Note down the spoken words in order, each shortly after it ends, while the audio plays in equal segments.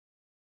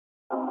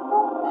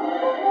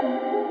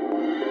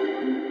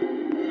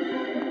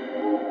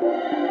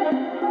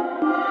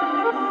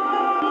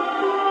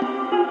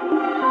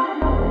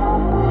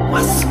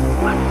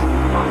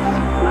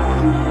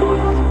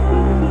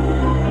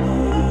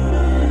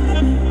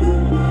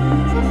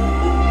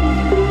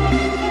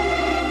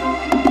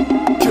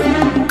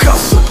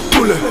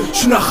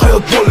Shuna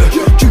hayot bo'li,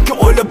 chunki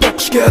oila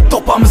boqishga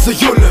topamiz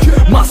yo'li.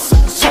 Massa,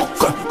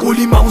 soqqa,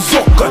 o'liyman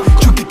uzoqqa,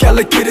 chunki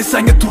kalla kerak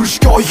senga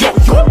turishga oyoq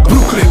yo'q.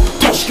 Brooklyn,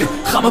 Toshkent,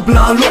 hamma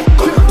bilan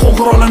loqqa,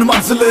 qo'ng'iroqlarning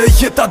manzili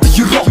yetadi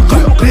yiroqqa.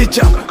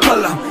 Reja,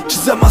 qalam,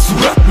 chizaman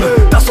suratni,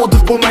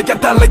 tasodif bo'lmagan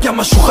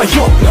tanlaganman shu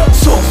hayotni.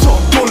 So'q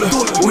to'li,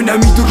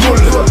 o'ynamaydi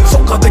rolni,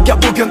 soqqada gap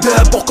bo'lganda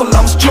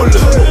boqilamiz cho'lli.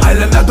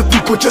 Aylanadi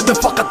pul ko'chada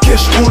faqat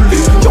cash only,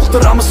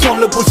 yoqtiramiz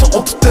sonli bo'lsa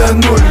 6 ta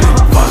nolli.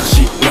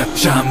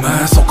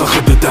 Vahshiylashamiz soqqa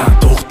hididan,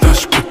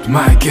 to'xtash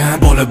kutmagan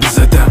bola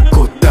bizadan,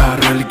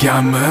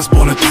 ko'tarilganmiz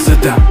bola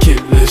tizidan,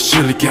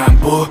 kelishilgan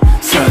bu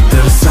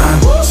sadirsan,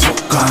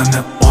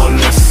 soqqani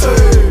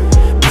olasan,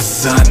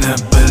 bizani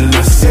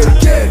bilasan.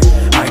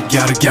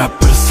 Agar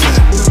gapirsa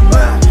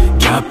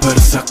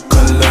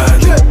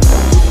qiladi,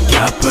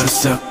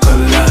 gapirsa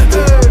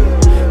qiladi,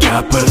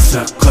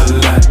 gapirsa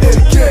qiladi.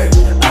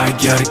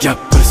 Agar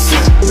gapirsa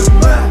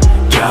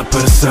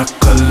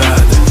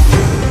qiladi.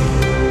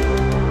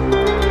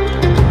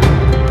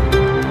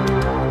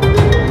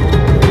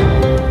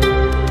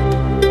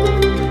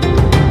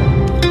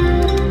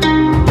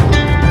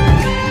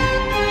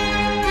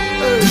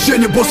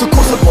 Jeni bo'lsa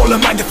ko'rsat bola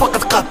menga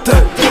faqat qatta,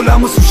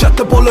 bo'lamiz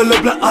ushatda bolalar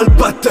bilan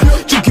albatta,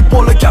 chunki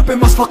bola gap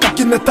emas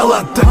faqatgina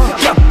talantda.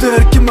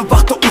 Gapdir kimni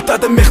vaqti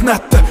o'tadi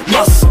mehnatda.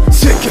 Massa,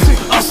 sekin,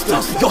 asta,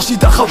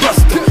 yoshida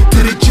havasda,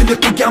 tirikchilik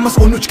qilganmiz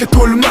 13 ga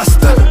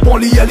to'lmasdi.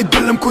 Moliyali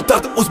bilim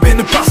ko'tardi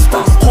o'zbekni pastda,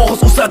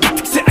 qog'oz o'sadi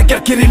tiksa agar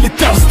kerakli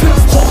tarzda.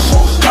 Xo'sh,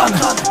 qani,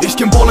 hech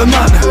kim bola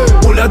mani,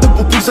 bo'ladi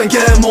bu pul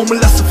senga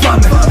muomalasi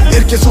fani.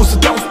 Erkak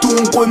so'zidan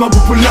ustun qo'yma bu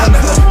pullarni,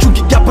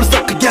 chunki gapirsa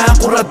qilgan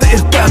quradi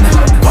ertani.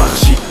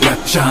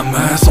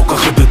 Vahshiylashamiz soqqa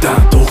hididan,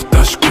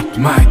 to'xtash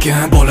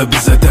kutmagan bola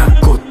bizadan,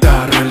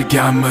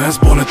 ko'tarilganmiz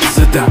bola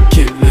tizidan,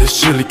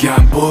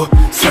 kelishilgan bu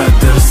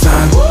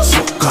sadirsan,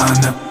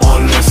 soqqani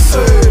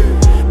olasan,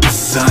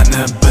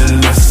 bizani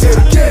bilasan.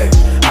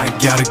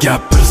 Agar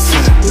gapirsa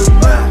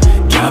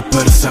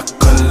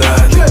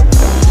qiladi,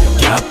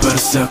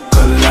 gapirsa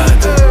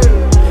qiladi,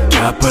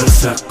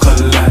 gapirsa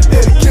qiladi.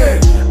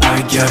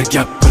 Agar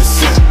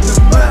gapirsa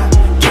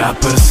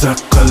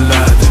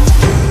qiladi.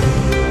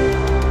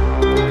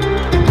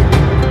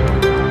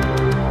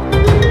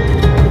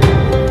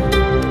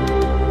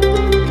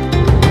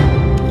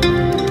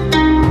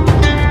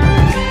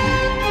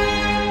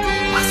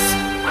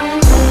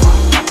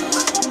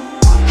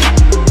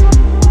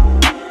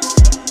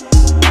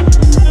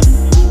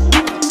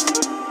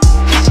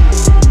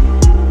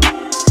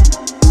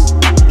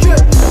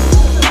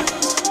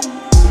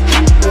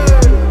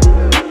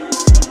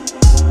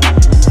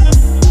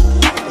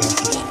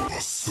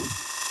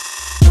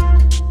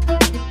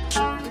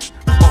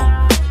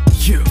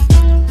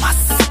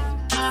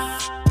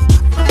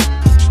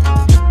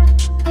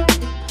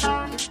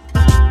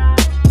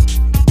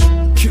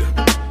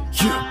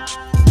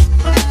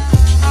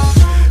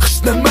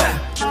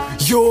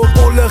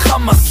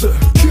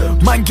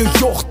 Menga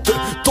yo'qdi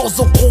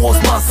toza qog'oz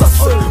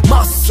massasi.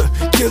 Massa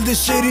keldi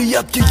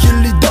she'riyatga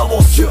yillik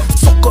davosi,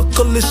 soqqa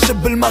qilishni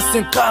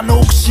bilmasang qani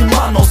o'qishi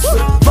ma'nosi.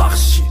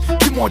 Vahshiy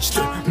kim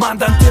ochdi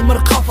mandan temir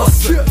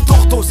qafasi,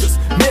 to'xtovsiz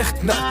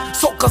mehnat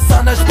soqqa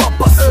sanash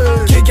papasi.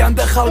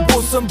 Kelganda hal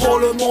bo'lsin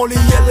bola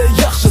moliyali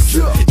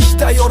yaxshisi, ish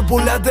tayyor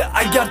bo'ladi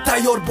agar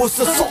tayyor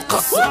bo'lsa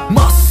soqqasi.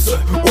 Massa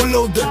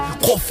o'lovdi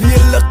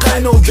qofiyali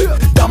qaynovdi,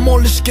 dam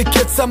olishga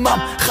ketsam ham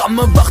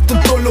hamma vaqtim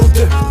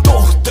to'lovdi.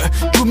 To'xta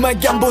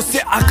kulmagan bo'lsa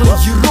aqli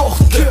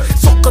yiroqdi,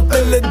 soqqa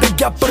tilida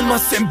gapirma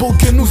sen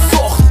bugun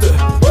uzoqdi.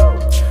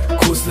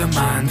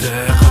 Ko'zlamanda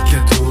qaqqa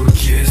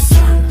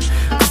turkisam,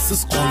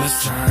 qizsiz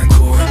qolasan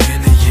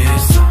ko'nglini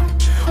yesam,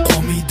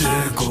 qolmaydi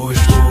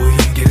go'sht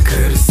o'yinga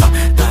kirsam,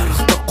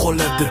 tarixda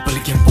qoladi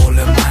bilgin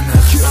bola mani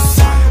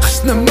hissam. Hech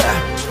nima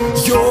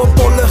yo'q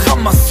bola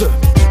hammasi,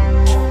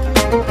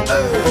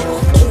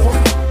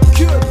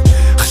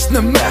 hech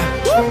nima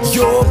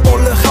yo'q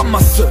bola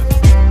hammasi,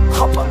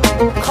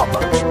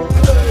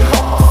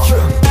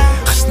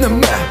 hech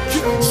nima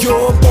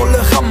yo'q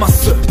bola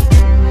hammasi,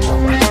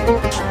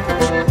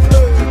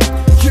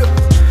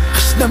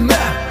 hech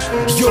nima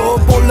yo'q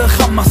bola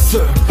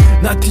hammasi.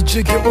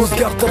 Natijaga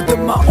o'zgartirdi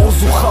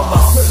ma'ozu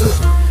havasi,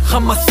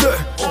 hammasi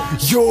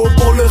yo'q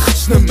bola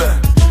hech nima.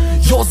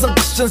 Yozin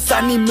qishin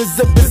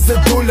sanimizni bizni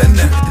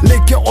do'lini,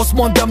 lekin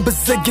osmondan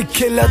bizga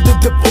keladi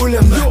deb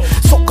o'ylama.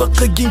 Soqqa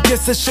qilgin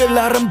kelsa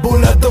she'rlarim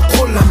bo'ladi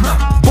qo'lama.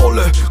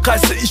 Bola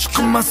qaysi ish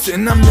qilmas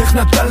sen ham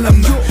mehnat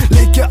tanlama,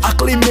 lekin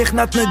aqliy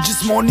mehnatni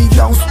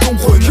jismoniydan ustun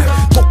qo'yma.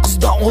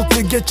 9 dan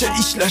 6 gacha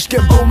ishlashga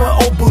bo'lma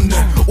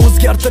obuna,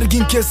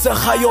 o'zgartirgin kelsa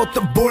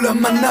hayotim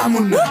bo'laman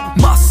namuna.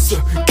 Massa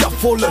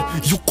ahvoli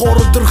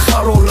yuqoridir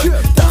har holda.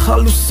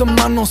 Taxallusi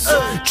ma'nosi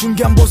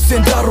tushungan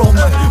bo'lsang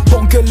daromad.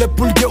 Bankala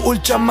pulga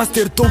o'lchanmas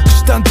ter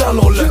to'kishdan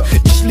dalolat.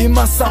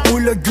 Ishlaymassan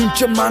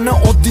o'ylaguncha mana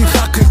oddiy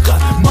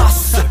haqiqat.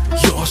 Massa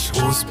yosh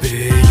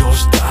o'zbek,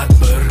 yosh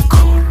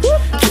tadbirkor.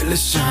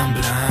 Kelishim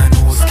bilan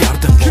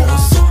o'zgardi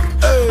bozor.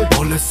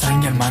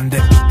 Bo'lasan manda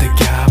bitta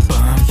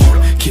gapim bor.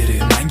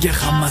 Kerak menga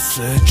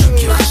hammasi,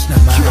 chunki hech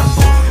nima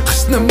bor.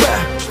 Hech nima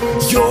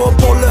yo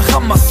bola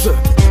hammasi.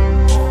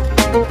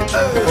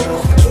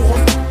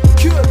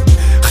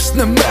 Hech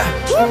nima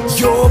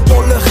yo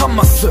bola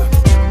hammasi.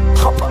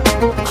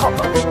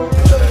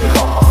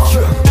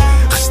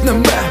 Hech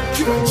nima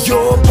yo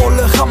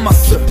bola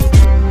hammasi.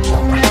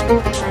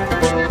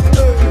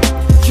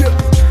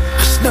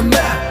 Hech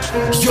nima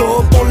yo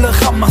bola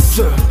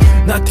hammasi.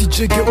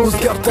 Natijaga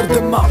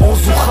o'zgartirdim men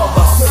orzu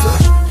havasi.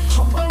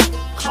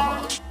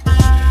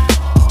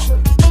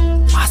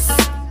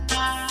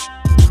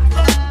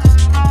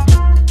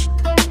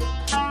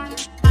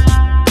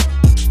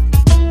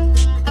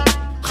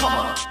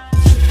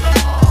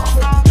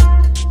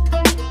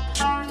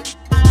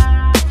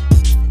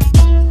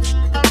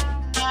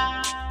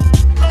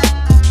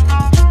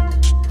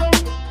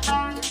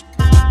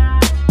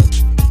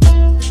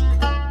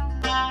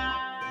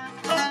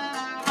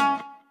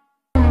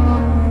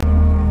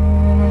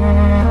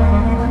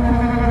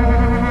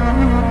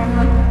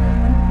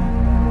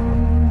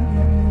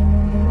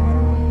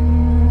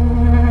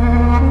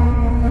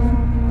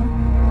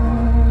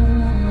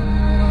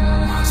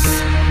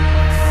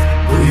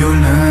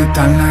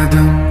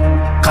 Tanladim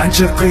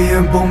qancha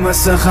qiyin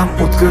bo'lmasa ham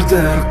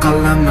o'tkirdir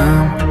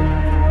qalamim.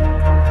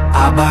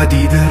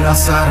 Abadiydir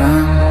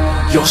asarim,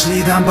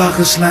 yoshlikdan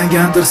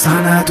bag'ishlangandir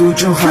san'at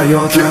uchun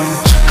hayotim.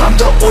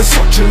 Chiqqanda oy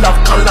sochilar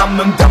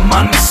qalamimda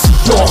ma'nosi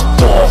yo'q.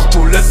 Bog'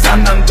 to'la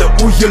tanamda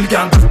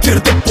o'yilgandir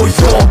terda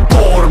bo'yoq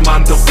bor.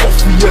 Manda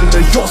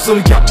qofiyali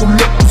yozilgan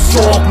ular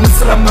uzoq.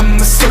 Misramim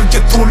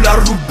Misrga to'lar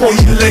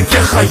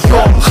ruboiylarga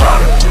xayol.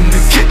 Har kuni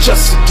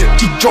kechasiga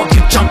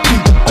ijodga jam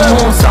qilib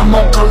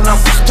zaman qalam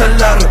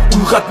ustalari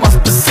uyg'otmas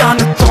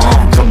bizani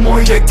ton.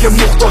 Himoyaga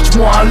muhtoj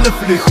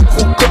mualliflik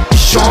huquqi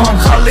ishon.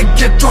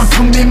 Haliga jon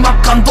tumayman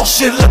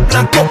qandoshlar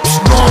bilan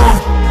topishnon.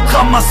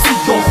 Hammasi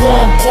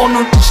yolg'on,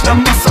 qonun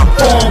ishlamasa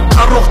bon.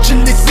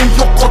 Qaroqchilikni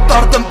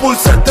yo'qotardim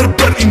bo'lsadir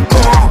bir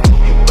imkon.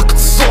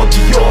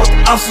 Iqtisodiyot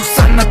asl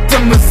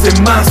san'atimiz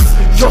emas.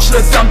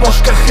 Yoshlardan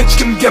boshqa hech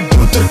kimga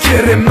budir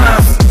kerak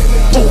emas.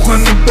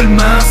 Bo'g'ini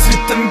bilmas,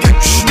 ritmga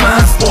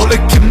tushmas. Bola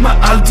kimni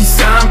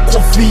aldiysan,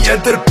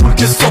 qofiyadir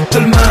pulga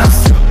sotilmas.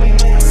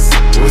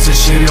 O'zi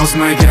she'r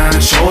yozmagan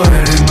shoir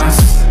emas.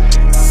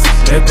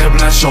 Reper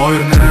bilan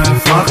shoirni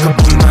farqi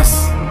bo'lmas.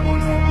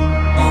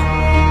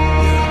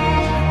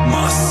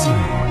 Massa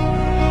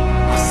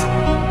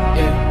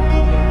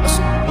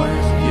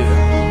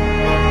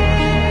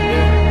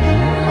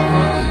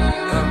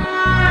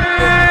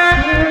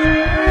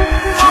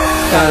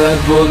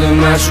Talat bo'ldim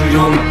men shu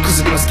yo'lni,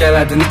 qiziqmas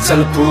kaladini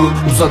chalib pul.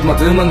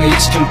 Uzatmadi menga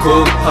hech kim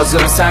ko'p,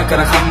 hozir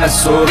sankara hammasi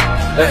zo'r.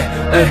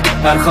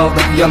 Har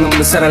holda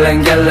yonimda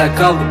saralanganlar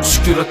qoldi.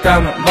 Shukr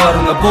etaman,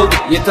 borini bo'ldi,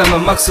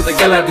 yetaman maqsadga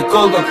galadi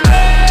qoldim.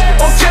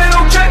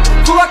 Okay,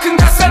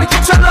 kulakingda seni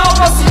ko'chada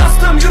ovozi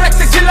yozdim.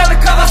 Yurakda keladi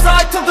qog'oz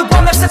aytildi, bu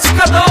narsa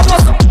chiqadi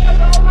ovozim.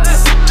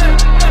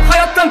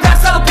 Hayotdan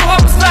dars olib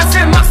bo'lamiz,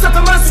 sen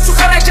maqsadimiz uchun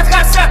harakat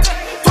qilsan.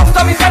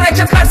 To'xtamay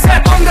harakat qilsan,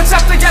 onga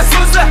chaqlagan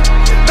so'zlar.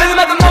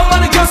 Bilmadim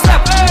Mavloni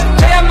ko'zlab,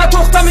 qayamma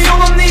to'xtamay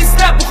yo'limni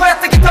izlab. Bu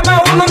hayotda ketaman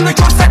o'limni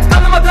ko'rsat,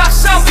 tanimadi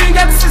axsham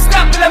suyungani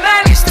sizdan.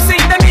 Bilaman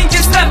ishtisingda menga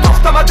izlab.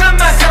 To'xtamadim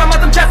men,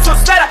 qaramadim kat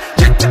so'zlara.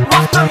 Ketdi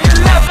vaqtim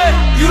yillab,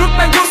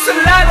 yuribman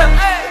yo'sinlarim.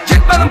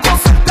 Ketmadim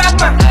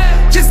qo'lsiqtabman,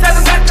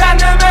 gizladim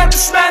dardlarni,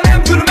 dushmanim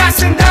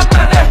yurmasin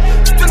dabman.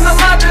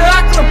 Tutunamadi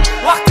aqlim,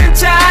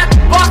 vaqtincha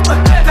vaqtmi,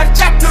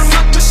 darchakdir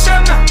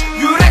mutmishimni.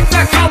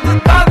 Yurakda qoldi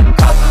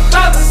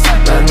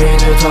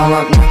Vermeydi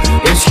talatma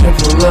hech kim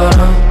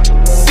pullarim.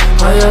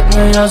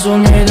 Hayotni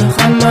yozolmaydi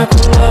hamma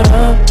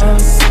kunlarim.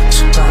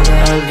 Chiqqani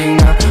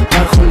oldingdan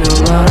har xil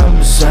yo'llarim.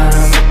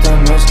 Bizlarni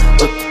bitamiz,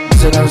 o'tib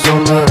bizdan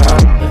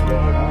zo'rlarim.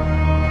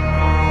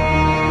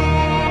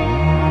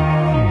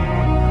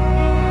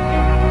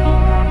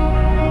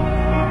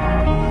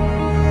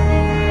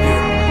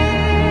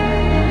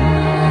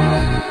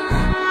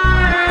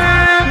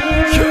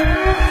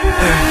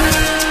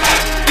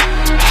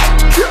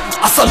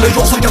 Asalli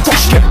yozilgan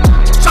toshga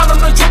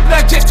Canımdan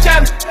ko'plab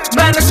ketgan,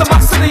 men o'sha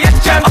maqsadga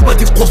yetgan.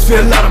 Abadiy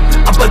qo'lfe'llarim,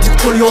 abadiy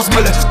qo'l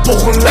yozmali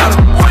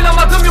bo'g'inlarim.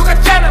 O'ylamadim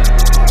yo'qotganim,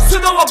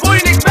 sudova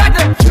bo'yin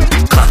egmadim.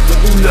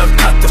 Qattiq ular,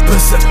 qattiq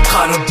bizni,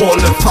 qari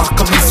bola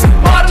farqimiz.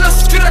 Barini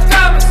shukr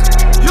etamiz,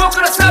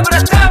 yo'qini sabr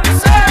etamiz.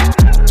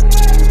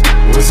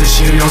 O'zi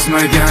she'r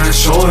yozmagan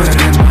shoir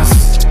emas.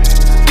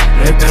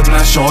 Reper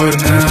bilan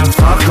shoirni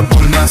farqi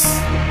bo'lmas.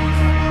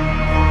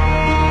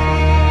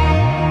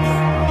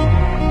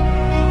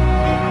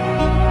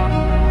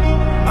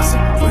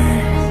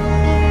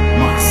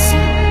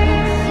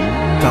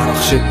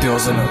 Tarix shetda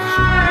yoziladi.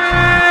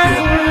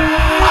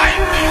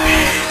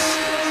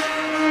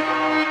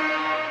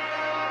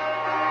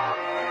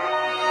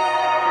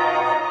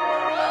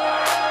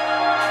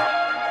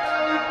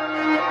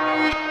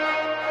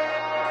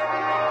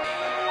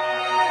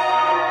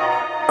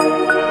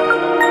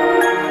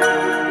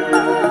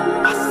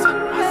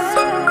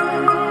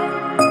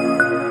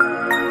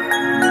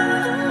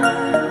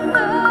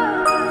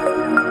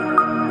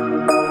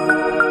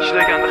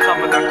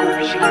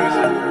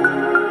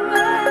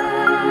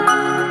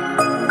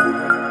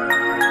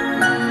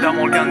 dam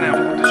olganda ham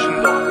xuddi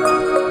shundoq.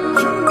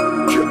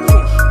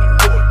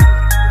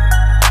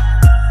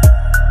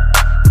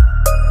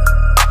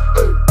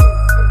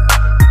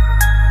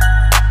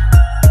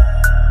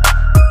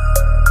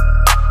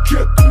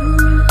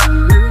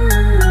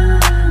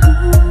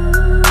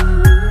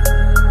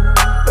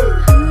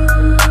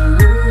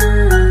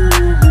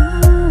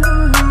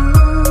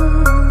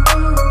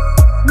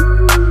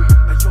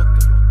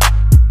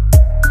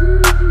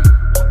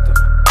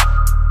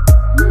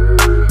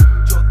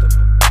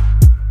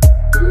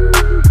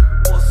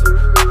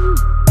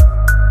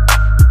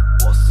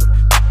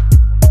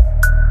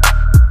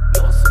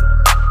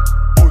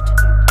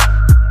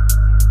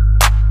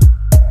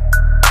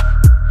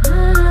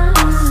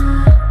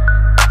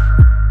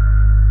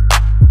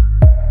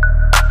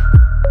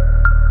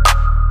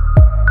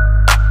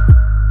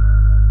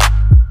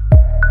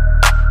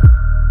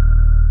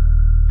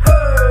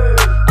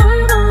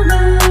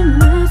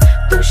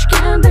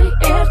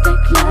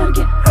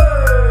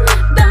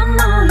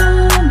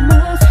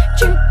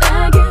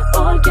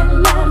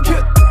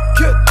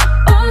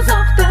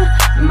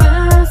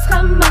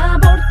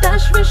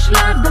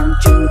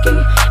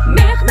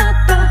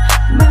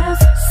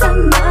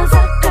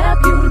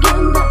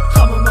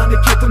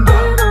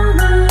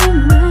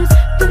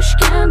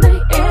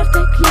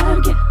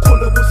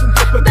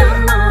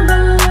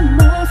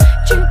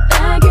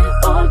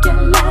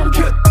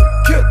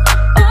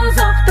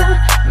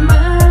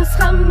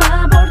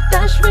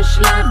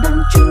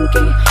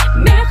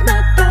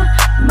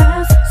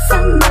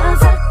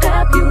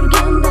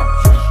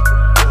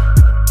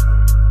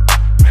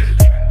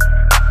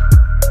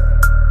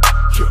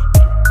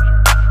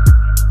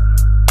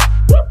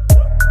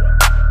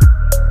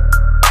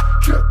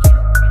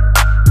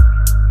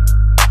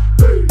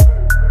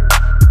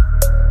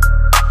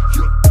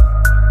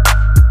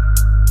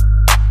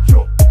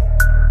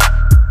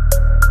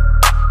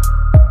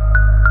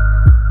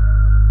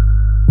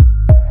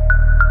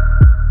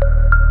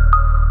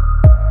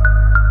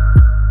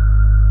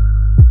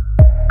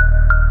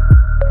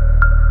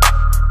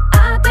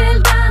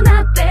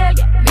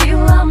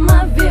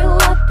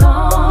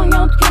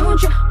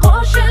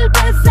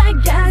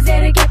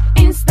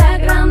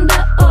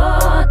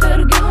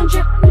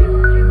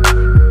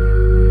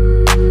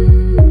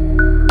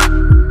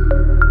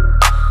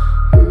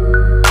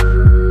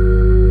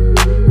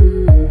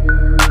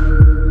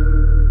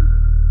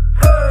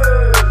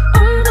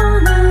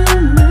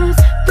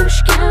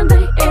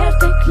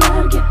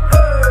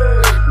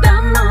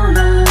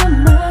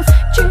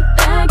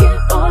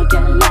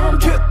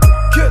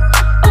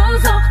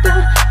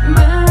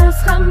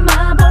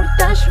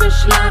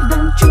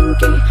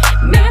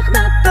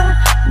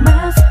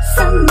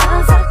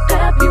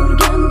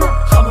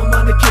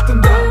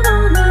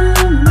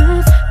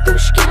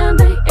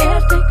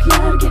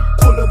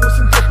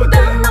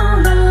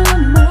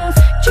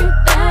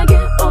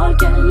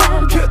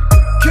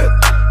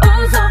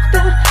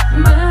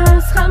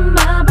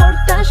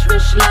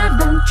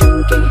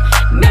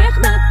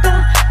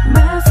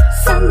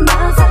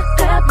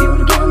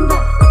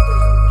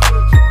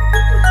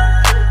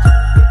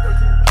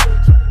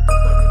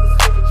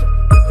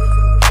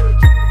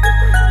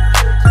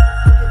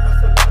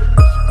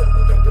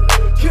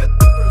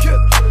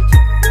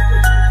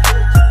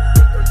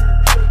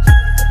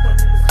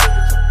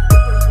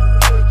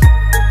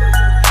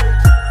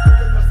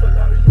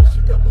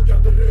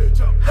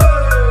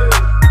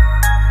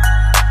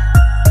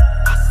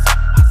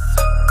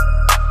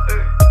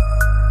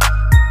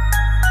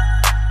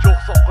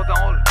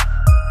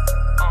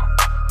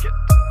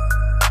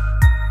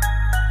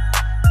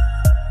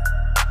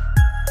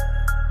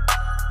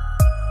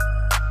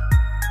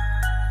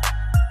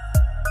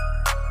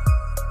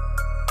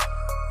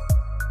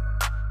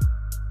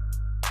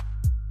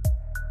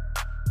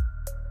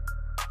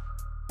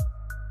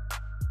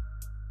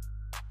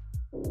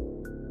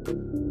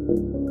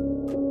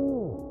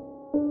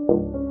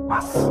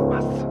 Massa.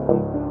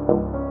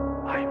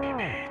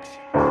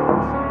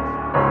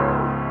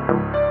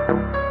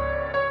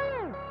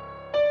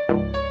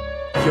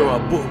 Yo,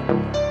 abu,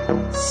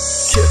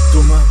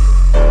 quieto, mano.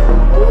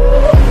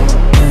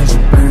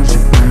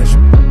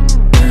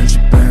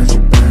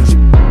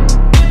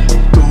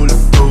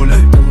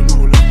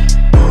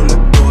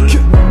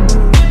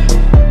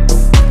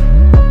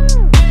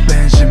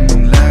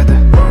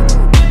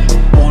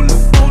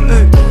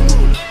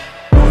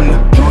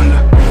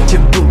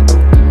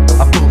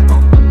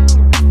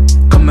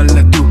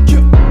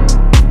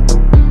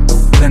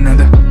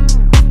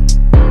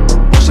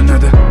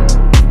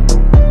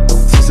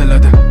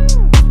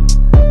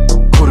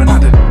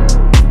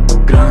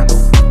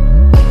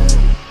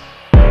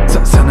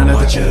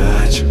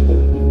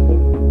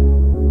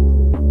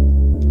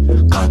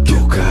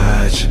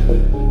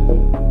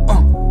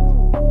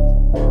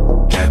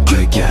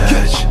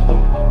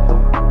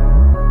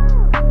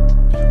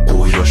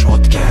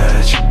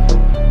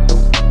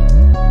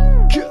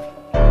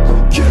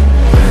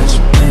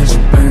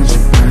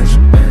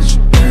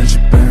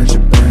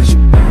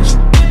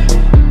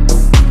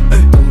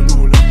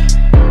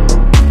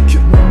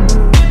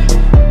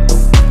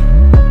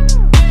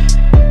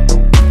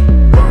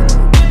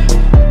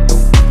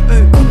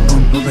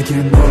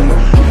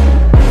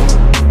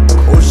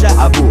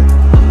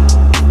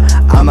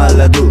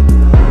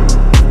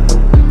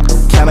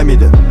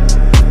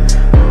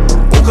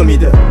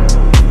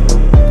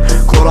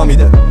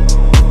 tinolmaydi,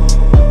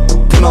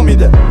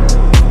 tinolmaydi.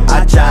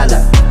 Ajali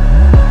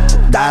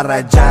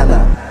darajali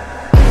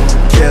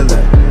keldi,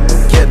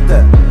 ketdi,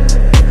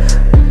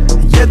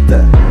 yetdi,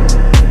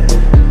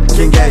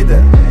 kengaydi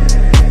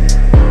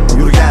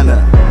yurgani.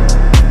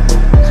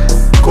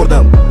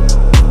 Ko'rdim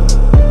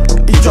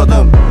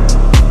ijodim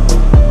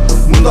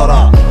mundoq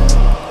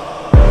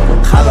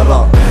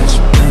haliroq.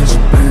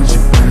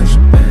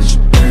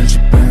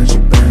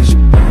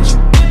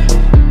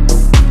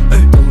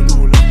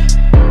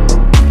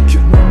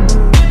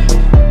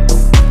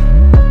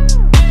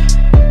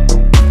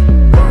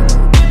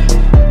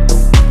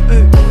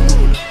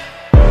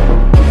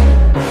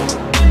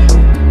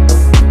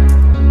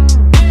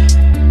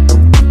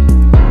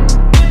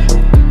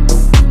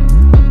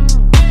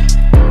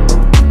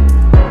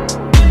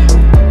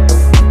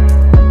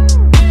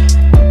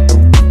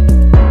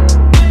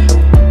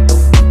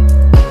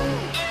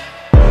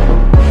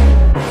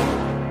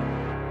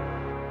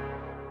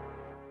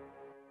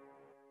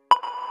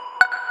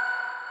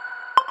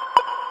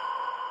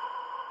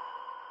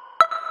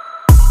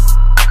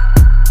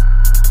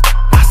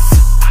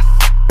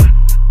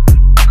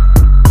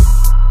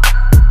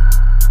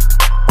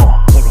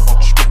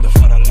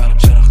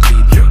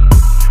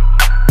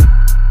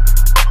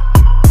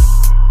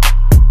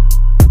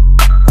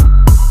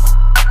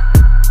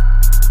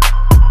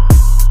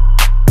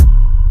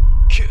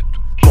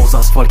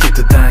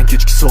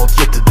 Kechki soat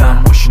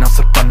 7dan mashinam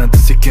sirpanadi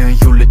sekin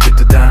yo'li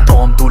chetidan.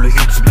 Tom to'la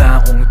yulduz bilan,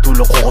 o'ng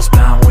to'la qog'oz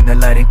bilan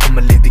o'ynalaring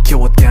qimirlaydi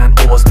kelayotgan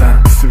ovozdan.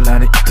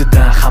 Puflarni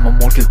itidan hamma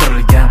mol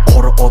keltirilgan.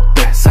 Qora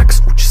otda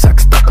 8 uch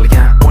 8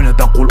 taqilgan.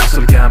 O'ynadan qo'l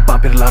osilgan,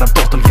 bamperlarim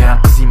tortilgan.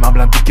 Qizim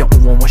bilan degan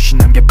umuman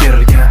mashinamga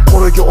berilgan.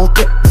 Qoraga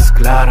olti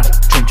disklarim,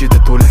 cho'nchida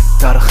to'la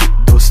tarixiy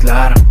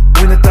do'stlarim.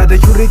 O'ynatadi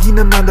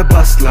yuragini manda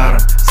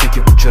baslarim.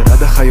 Sekin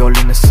uchiradi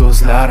xayolini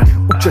so'zlarim.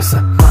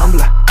 Uchasan men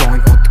bilan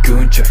tong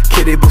o'tguncha,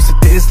 kerak bo'lsa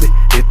tezlik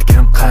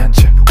yetgan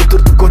qancha.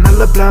 O'tirdim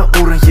ko'nala bilan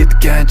o'rin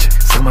yetgancha,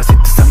 sig'mas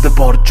etsamda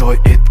bor joy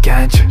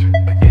etgancha.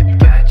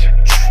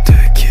 Tushdi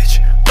kech,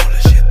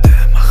 Bolishni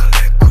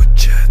mahalla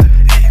ko'chada.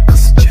 Ey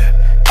qizcha,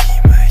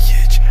 kiyma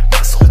hech,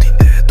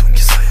 masoldingda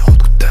tungi sayohat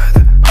kutadi.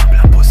 Men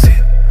bilan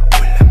bo'lsang,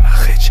 o'ylama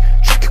hech,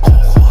 chunki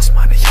qog'oz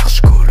meni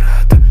yaxshi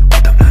ko'radi.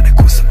 Odamlarning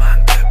ko'zi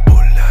menda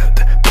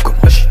bo'ladi. Bugun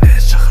mashina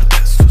shaharda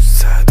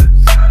suzadi.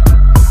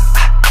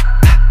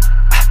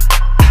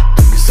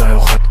 Tungi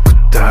sayohat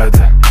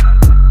kutadi.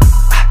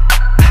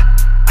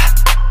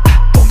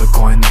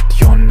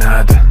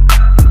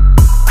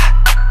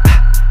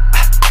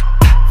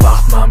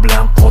 Vaqt men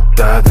bilan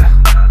qotadi.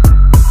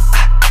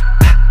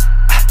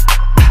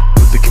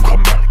 O'zi kim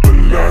xabar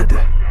biladi.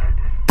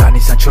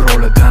 Taniysan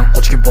chiroylidan,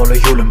 qochgan bola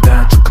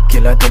yo'limdan. Chiqib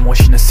keladi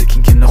mashina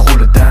sekingina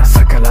qo'lidan.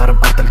 Sakalarim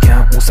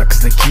artilgan,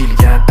 18 dan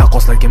kiyilgan.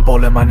 Taqqoslagan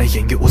bola mana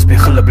yangi o'zbek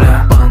xili bilan.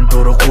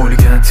 Bandora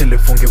qo'yilgan,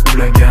 telefonga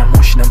ulangan.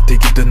 Mashinam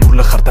tegida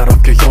nurli har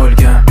tarafga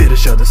yoyilgan.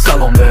 Berishadi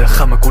salomlar,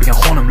 hamma ko'rgan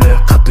xonimlar.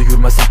 Qatda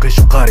yurmasam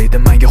qiyshuq qaraydi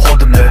menga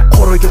xodimlar.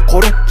 Qoraga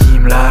qora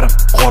kiyimlarim,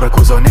 qora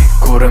ko'zoynak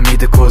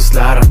ko'ramaydi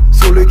ko'zlarim.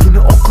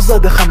 So'ligini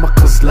oqizadi hamma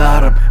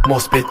qizlarim.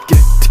 Mospetga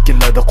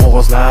tikiladi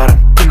qog'ozlarim.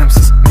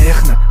 Tinimsiz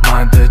mehnat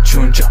menda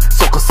chuncha,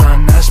 soqasan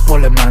nash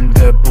bola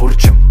menda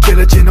burchim.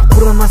 Kelajakni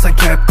quramasan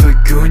kap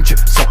qilguncha,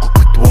 soqqa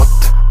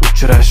kutyapti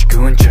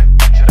uchrashguncha.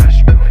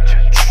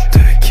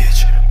 Tushdi kech,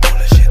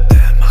 Bolishni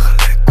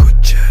mahalla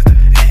ko'chada.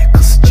 Ey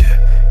qizcha,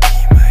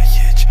 kiyma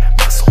hech,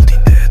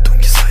 masoldingda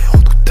tungi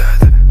sayohat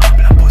kutadi. Men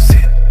bilan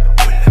bo'lsang,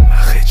 o'ylama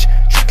hech,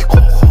 chunki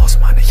qog'oz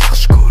meni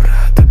yaxshi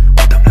ko'radi.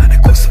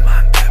 Odamlarning ko'zi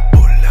menda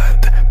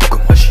bo'ladi.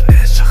 Bugun mashina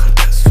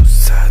shaharda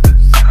suzadi.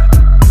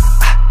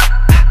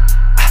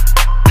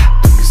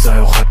 Tungi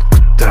sayohat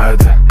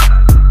kutadi.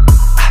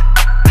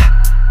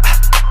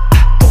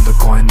 Tongda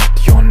koinot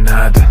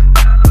yonadi.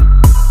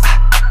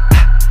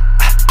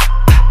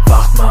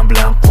 Vaqt men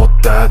bilan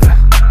qotadi.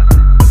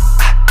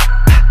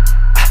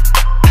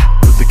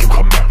 O'zi kim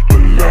xabar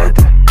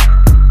biladi.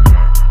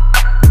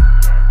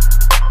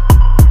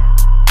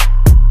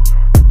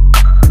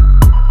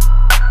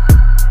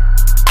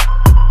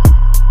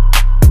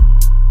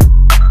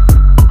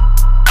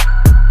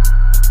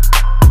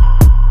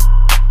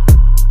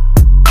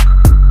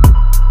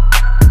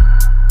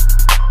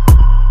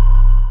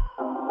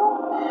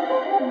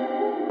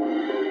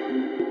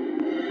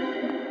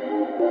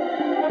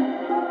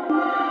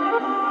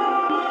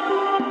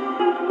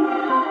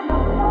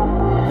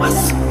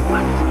 Massa.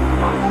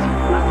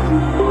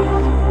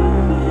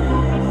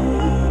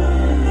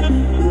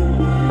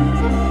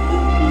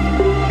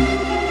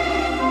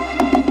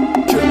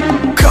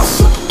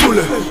 Kassa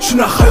puli,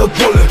 shuna hayot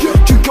bo'li.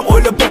 Chunki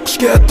oila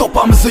boqishga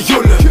topamiz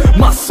yo'li.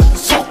 Massa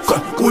soqqa,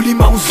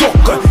 o'layman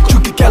uzoqqa.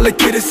 Chunki kalla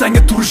kerak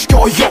senga turishga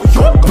oyoq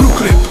yo'q.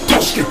 Brooklyn,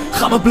 Toshkent,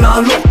 hamma bilan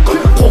aloqa.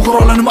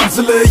 Qo'ng'iroqlarning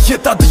manzili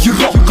yetadi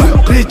yiroqqa.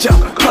 Reja,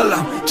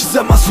 qalam,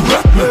 chizaman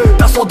suratni.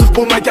 Tasodif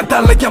bo'lmagan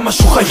tanlaganman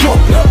shu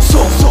hayotni.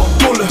 Soq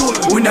to'li,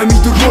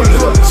 o'ynamaydi roli.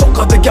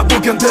 Soqada gap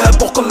bo'lganda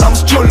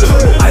boqilamiz cho'li.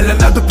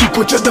 Aylanadi bu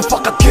ko'chada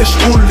faqat kesh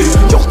o'nli.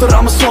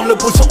 Yoqtiramiz sonli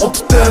bo'lsa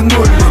 6 ta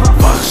nolli.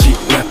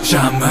 Vahshiylar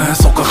jami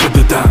soqa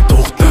hididan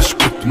to'xtash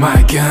kutma.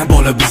 kutmagan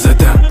bola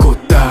bizadan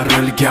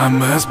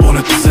ko'tarilganmiz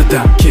bola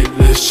tizidan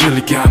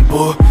kelishilgan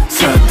bu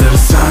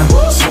sadirsan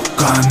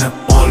so'qqani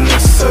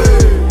olasi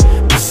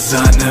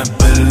bizani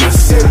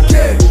bilasi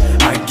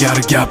agar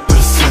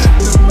gapirsa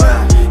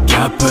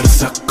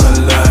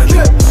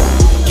qiladi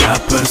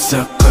gapirsa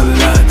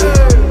qiladi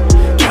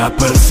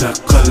gapirsa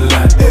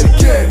qiladi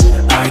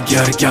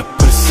agar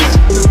gapirsa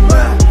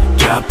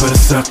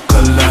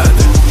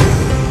qiladi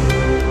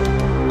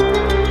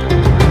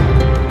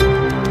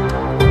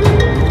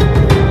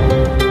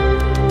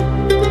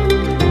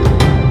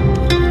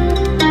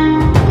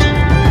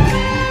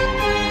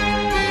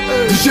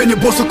Jeni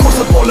bo'lsa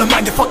ko'rsat bola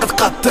menga faqat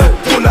qattiq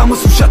Bo'lamiz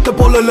ushatda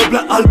bolalar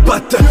bilan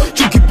albatta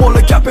Chunki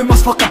bola gap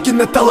emas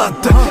faqatgina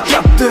talantda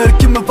Gapdir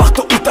kimni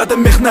vaqti o'tadi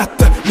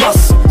mehnatda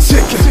Massa,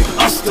 sekin,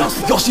 asta,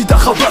 yoshida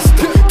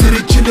havasda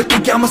Tirikchilik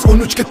qilganmiz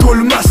 13 ga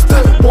to'lmasdi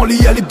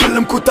Moliyali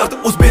bilim ko'tardi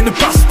o'z beni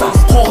pastda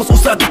Qog'oz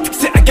o'sadi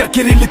tiksa agar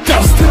kerakli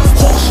tarzda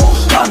Xo'sh,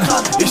 qani,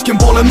 hech kim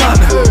bola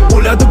mani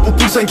Bo'ladi bu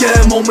pul senga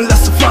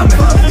muomalasi fani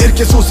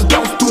Erkak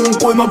so'zidan ustun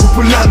qo'yma bu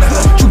pullarni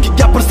Chunki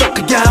gapirsa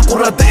qilgan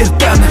quradi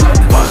ertani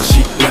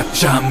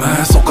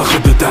Vahshiylashamiz soqa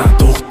hididan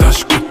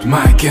To'xtash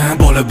kutmagan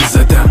bola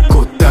bizadan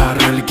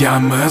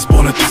Ko'tarilganmiz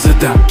bola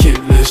tizidan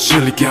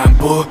Kelishilgan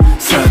bu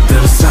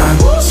sadirsan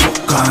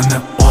soqqani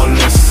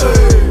olasi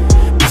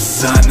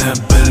bizani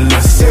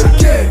bilasi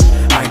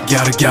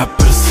agar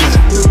gapirsa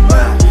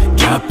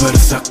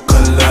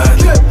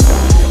qiladi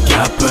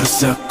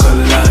gapirsa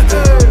qiladi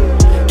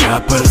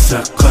gapirsa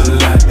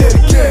qiladi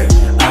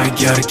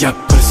agar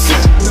gapirsa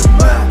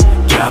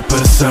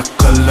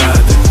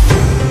qiladi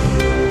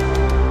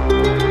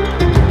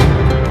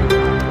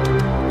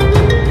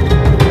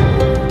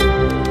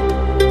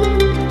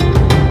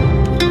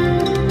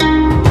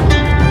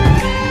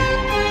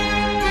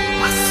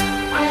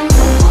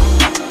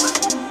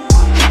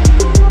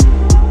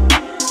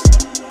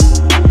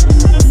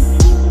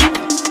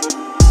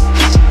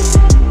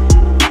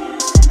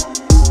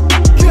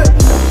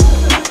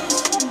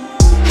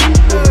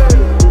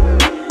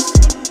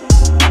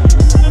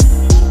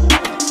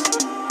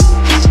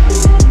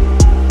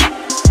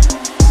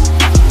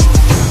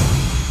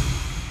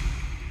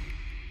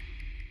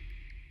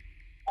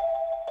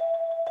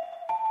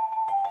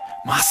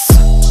Massa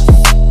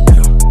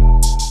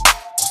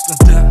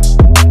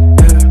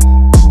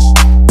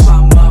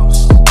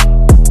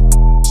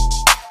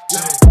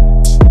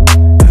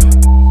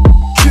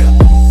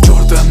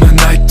Jordanni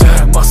aytdi,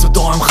 Massa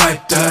doim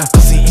hype'da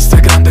Qizing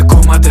Instagramda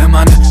ko'rmadi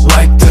mani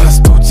like'da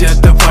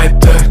Studiyada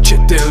vibe'da,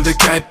 chet elda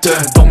kayfda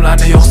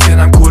Domlarni yo'q sen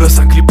ham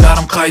ko'rasan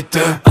kliplarim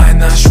qaytdi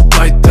Aynan shu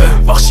paytda,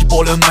 vahshiy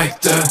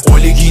bo'lamaydi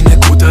Oyligingni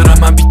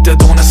ko'taraman bitta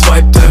dona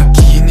swipe'da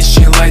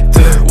Kiyinishing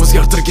light'da,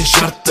 o'zgartirgin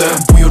shartda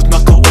Bu yurtma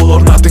qil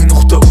o'lornating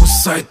 .uz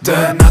saytda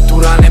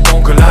Naturalni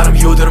bonkalarim,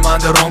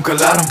 yo'dirmanda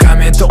ronkalarim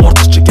Kommenti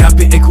ortiqcha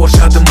gapi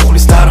ekvorishadi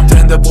muxlislarim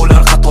Trenda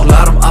bo'lar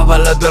xatolarim,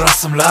 avvalida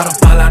rasmlarim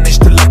Baland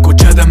eshitilar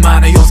ko'chada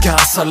mani yozgan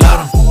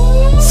asarlarim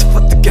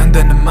Sifat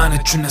deganda nimani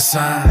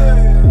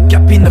tushunasan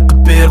Gapingni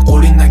qilib ber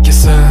qo'lingdan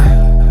kelsa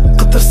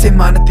Qidirsan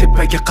mani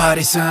tepaga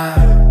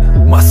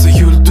qaraysan Massa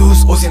yulduz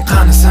o'zing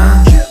qanisan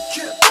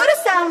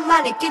Ko'rasan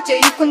mani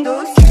kecha-yu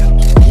kunduz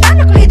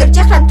Taniqlidir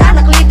chehram,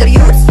 taniqlidir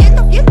yuz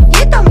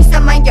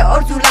Yetolmaysan menga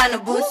orzularni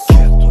buz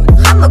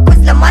Hamma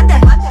ko'zlamanda,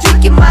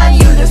 chunki men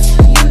yulduz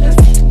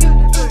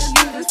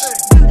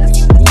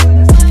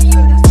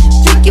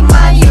Chunki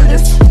men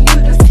yulduz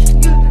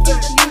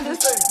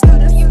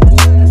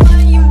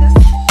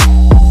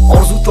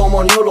Orzu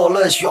tomon yo'l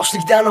olish,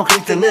 yoshlikdanoq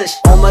intilish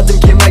Omadim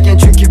kelmagan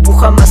chunki bu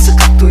hammasi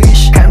qattiq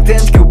ish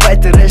Kontent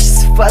ko'paytirish,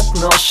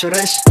 sifatni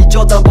oshirish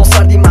Ijodan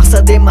bosardik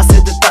maqsad emas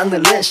edi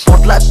tanilish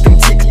Portlatdim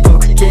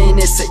TikTok, keyin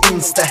esa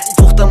Insta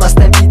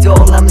To'xtamasdan video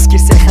olamiz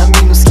kirsak ham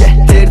minusga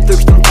Ter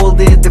to'kdim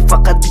qo'lda edi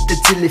faqat bitta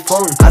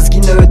telefon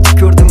Ozgina o'tib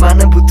ko'rdim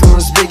mana butun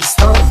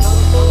O'zbekiston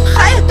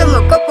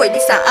Hayotimni ko'p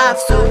qo'ydiksan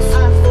afsus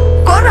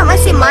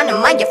Ko'ramaysan mani,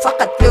 menga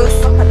faqat plus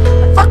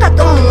Faqat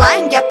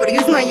online gapir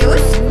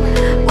yuzma-yuz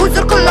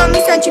Uzr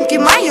qilolmaysan chunki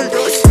men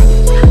yulduz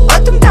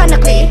Otim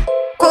taniqli,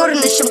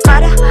 ko'rinishim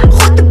qara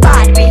Xuddi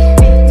Barbie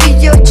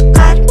Video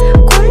chiqar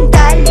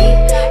kundali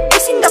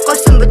Esingda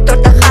qolsin bu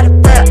to'rtta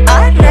harfda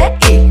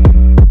R.I.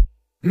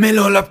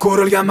 Millionlab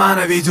ko'rilgan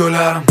mani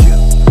videolarim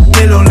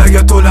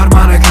Millionlarga to'lar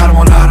mani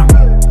karmonlarim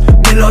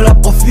Millionlab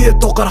qofiya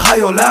to'qar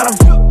hayollarim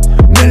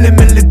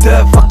Milli-millida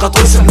faqat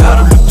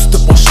o'simlarim Usti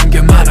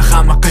boshimga mani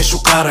hamma qiyshu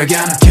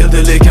qaragani Keldi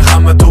lekin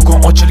hamma do'kon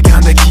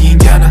ochilganda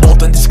kiyingani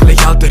Oltin disklar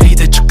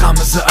yaltiriydi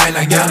chiqqanmiz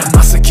aylangani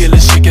Massa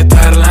kelishiga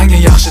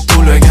tayyorlangan yaxshi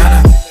to'lagani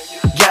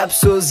Gap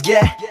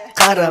so'zga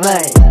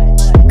qaramay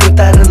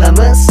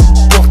Ko'tarilamiz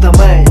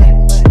to'xtamay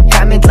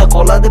Kommentlar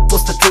qoladi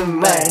postda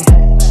tinmay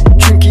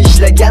Chunki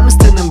ishlaganmiz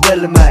tinim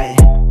bilmay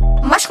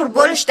Mashhur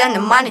bo'lishdan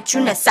nimani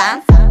tushunasan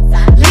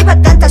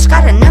G'iybatdan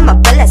tashqari nima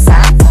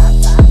bilasan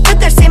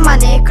Qidirsan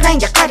mani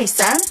ekranga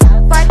qaraysan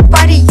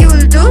Pari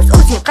yulduz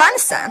o'zing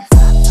qanisan